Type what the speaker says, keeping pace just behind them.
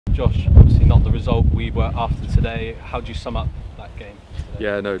Josh, obviously not the result we were after today. How do you sum up that game today?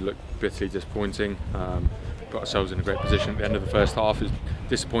 Yeah, no, look, bitterly disappointing. Got ourselves in a great position at the end of the first half. It's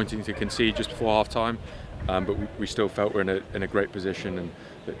disappointing to concede just before half time, but we still felt we're in a great position, and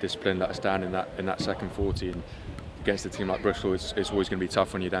that discipline let us down in that second 40. And against a team like Bristol, it's always going to be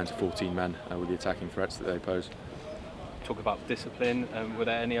tough when you're down to 14 men with the attacking threats that they pose. Talk about discipline. Were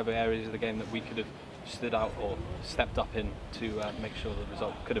there any other areas of the game that we could have stood out or stepped up in to make sure the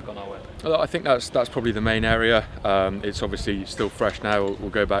result could have gone our way? Well, I think that's probably the main area. It's obviously still fresh now. We'll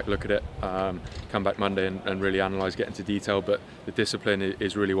go back, look at it, come back Monday and really analyse, get into detail. But the discipline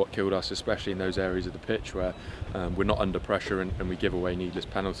is really what killed us, especially in those areas of the pitch where we're not under pressure and we give away needless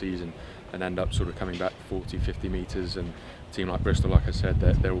penalties and end up sort of coming back 40, 50 metres. And a team like Bristol, like I said,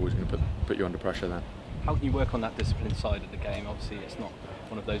 they're always going to put you under pressure then. How can you work on that discipline side of the game? Obviously, it's not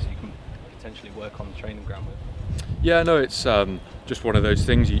one of those you can potentially work on the training ground with. Yeah, no, it's just one of those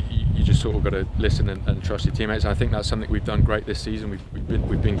things. You just sort of got to listen and trust your teammates. And I think that's something we've done great this season.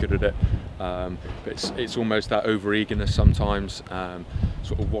 We've been good at it. But it's almost that over eagerness sometimes,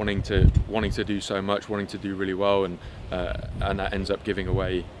 sort of wanting to do so much, wanting to do really well, and that ends up giving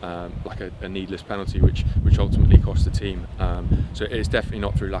away like a needless penalty, which ultimately costs the team. So it's definitely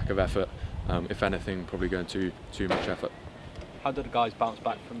not through lack of effort. If anything, probably going too much effort. How did the guys bounce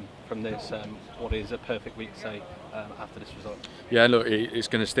back from this? What is a perfect week, say, after this result? Yeah, look, it's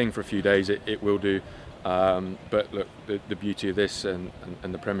going to sting for a few days. It will do. But look, the beauty of this and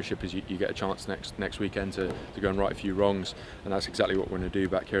the Premiership is you get a chance next weekend to go and right a few wrongs, and that's exactly what we're going to do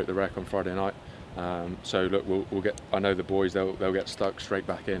back here at the Rec on Friday night. So look, we'll get. I know the boys, they'll get stuck straight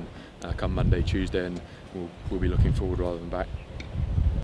back in come Monday, Tuesday, and we'll be looking forward rather than back.